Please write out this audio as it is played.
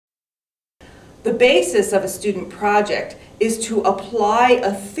The basis of a student project is to apply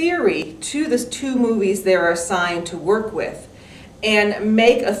a theory to the two movies they're assigned to work with and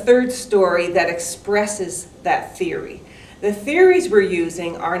make a third story that expresses that theory. The theories we're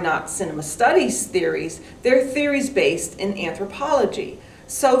using are not cinema studies theories, they're theories based in anthropology.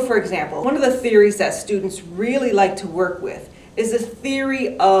 So for example, one of the theories that students really like to work with is a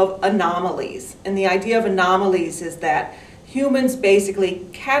theory of anomalies. And the idea of anomalies is that humans basically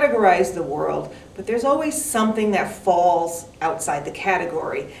categorize the world, but there's always something that falls outside the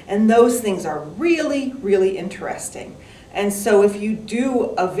category. And those things are really, really interesting. And so if you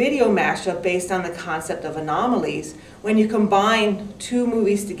do a video mashup based on the concept of anomalies, when you combine two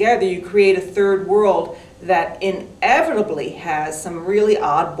movies together, you create a third world that inevitably has some really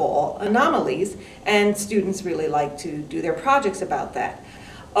oddball anomalies, and students really like to do their projects about that.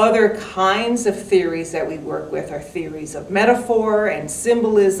 Other kinds of theories that we work with are theories of metaphor and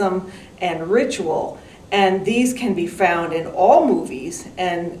symbolism and ritual, and these can be found in all movies,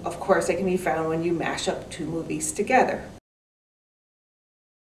 and of course they can be found when you mash up two movies together.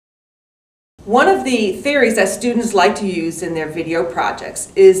 One of the theories that students like to use in their video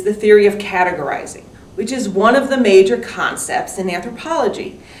projects is the theory of categorizing, which is one of the major concepts in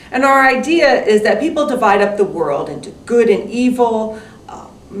anthropology. And our idea is that people divide up the world into good and evil,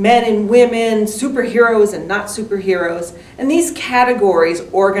 men and women, superheroes and not superheroes, and these categories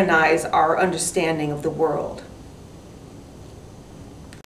organize our understanding of the world.